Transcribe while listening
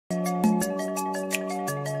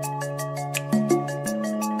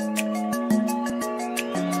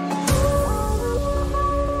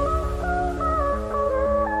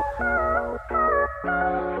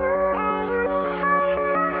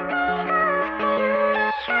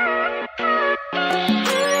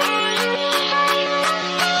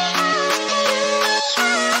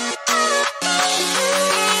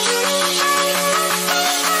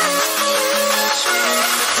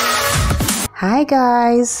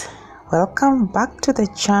guys, welcome back to the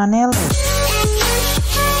channel.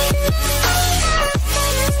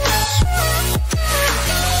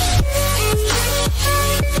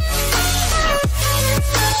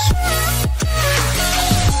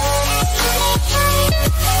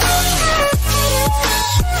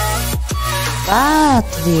 That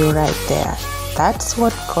view right there, that's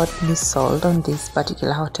what got me sold on this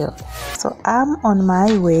particular hotel. So I'm on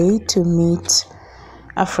my way to meet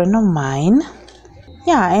a friend of mine.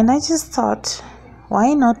 Yeah, and I just thought,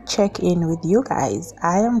 why not check in with you guys?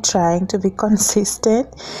 I am trying to be consistent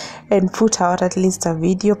and put out at least a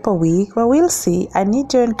video per week, but we'll see. I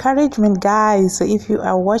need your encouragement, guys. So if you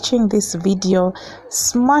are watching this video,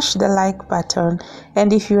 smash the like button,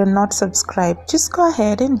 and if you are not subscribed, just go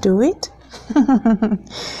ahead and do it.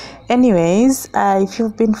 Anyways, if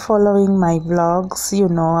you've been following my vlogs, you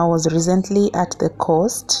know I was recently at the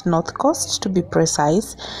coast, North Coast to be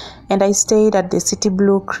precise, and I stayed at the City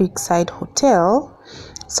Blue Creekside Hotel.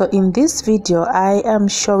 So in this video I am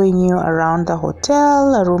showing you around the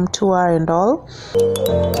hotel, a room tour and all.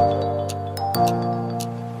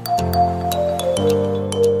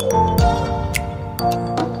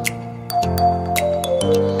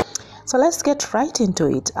 So let's get right into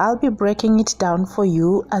it. I'll be breaking it down for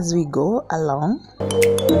you as we go along.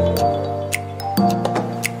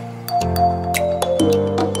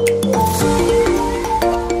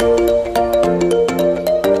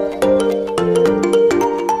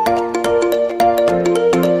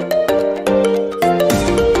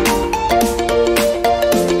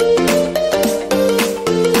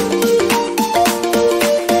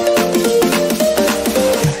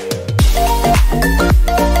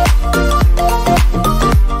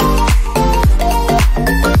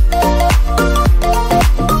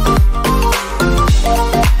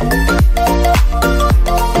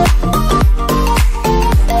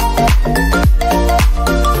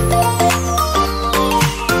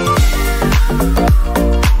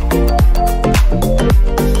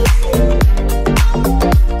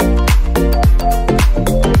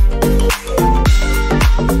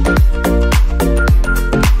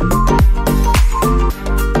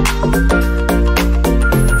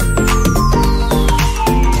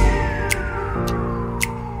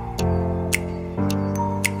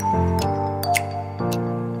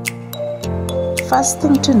 First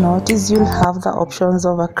thing to note is you'll have the options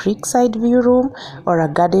of a creekside view room or a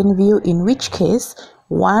garden view, in which case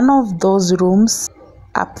one of those rooms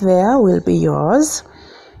up there will be yours.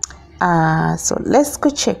 So let's go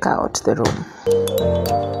check out the room.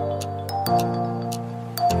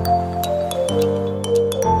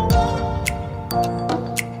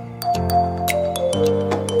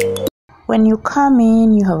 When you come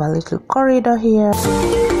in, you have a little corridor here.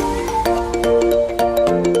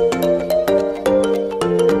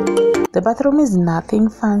 The bathroom is nothing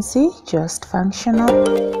fancy, just functional.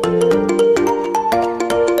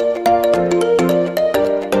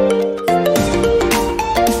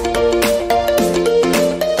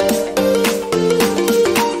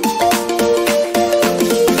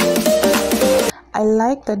 I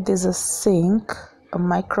like that there's a sink, a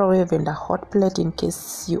microwave and a hot plate in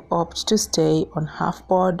case you opt to stay on half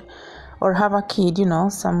board or have a kid. You know,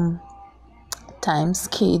 sometimes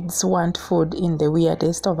kids want food in the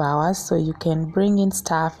weirdest of hours, so you can bring in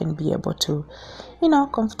stuff and be able to, you know,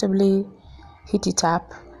 comfortably heat it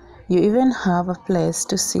up. You even have a place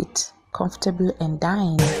to sit comfortably and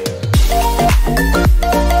dine.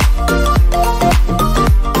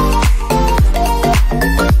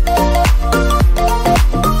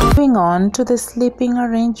 Moving on to the sleeping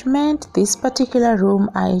arrangement, this particular room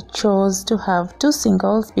I chose to have 2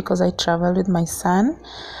 singles because I travel with my son.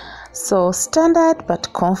 So standard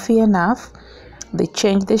but comfy enough. They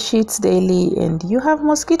change the sheets daily and you have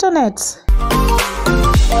mosquito nets.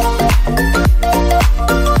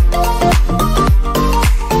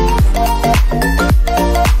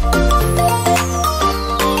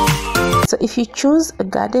 So if you choose a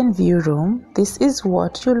garden view room, this is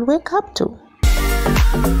what you'll wake up to.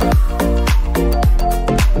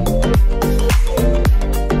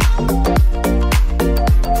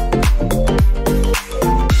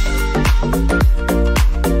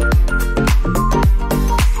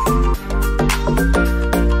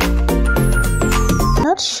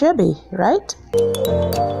 Shabby, right?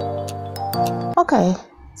 Okay,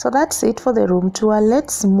 so that's it for the room tour.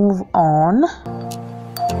 Let's move on.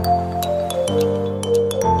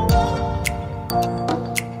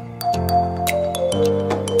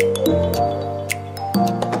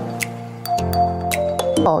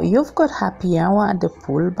 Oh, you've got happy hour at the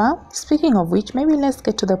pool bar. Speaking of which, maybe let's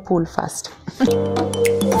get to the pool first.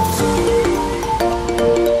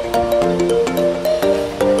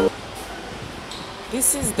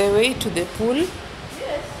 this is the way to the pool.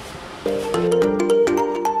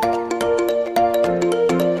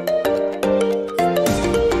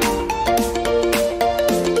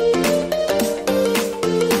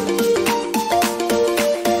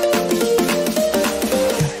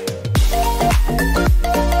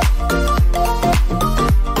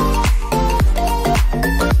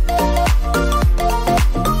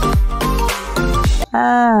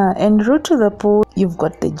 En route to the pool, you've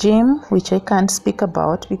got the gym, which I can't speak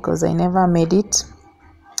about because I never made it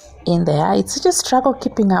in there. It's such a struggle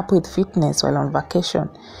keeping up with fitness while on vacation.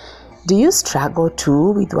 Do you struggle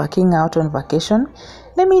too with working out on vacation?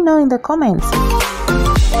 Let me know in the comments.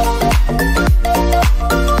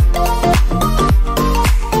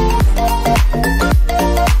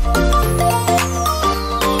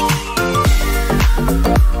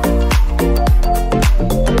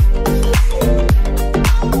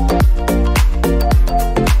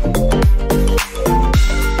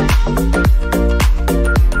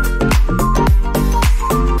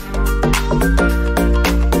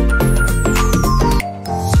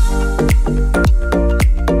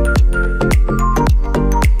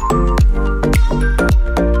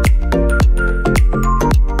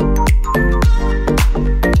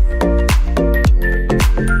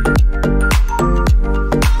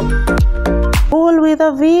 With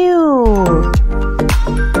a view.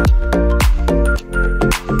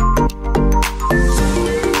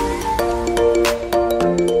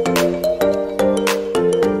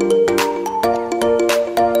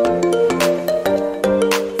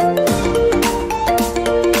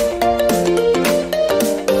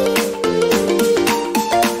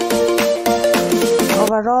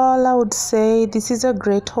 Overall, I would say this is a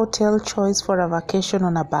great hotel choice for a vacation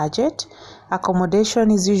on a budget.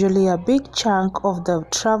 Accommodation is usually a big chunk of the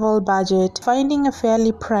travel budget. Finding a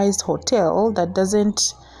fairly priced hotel that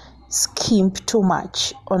doesn't skimp too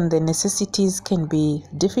much on the necessities can be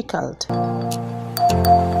difficult.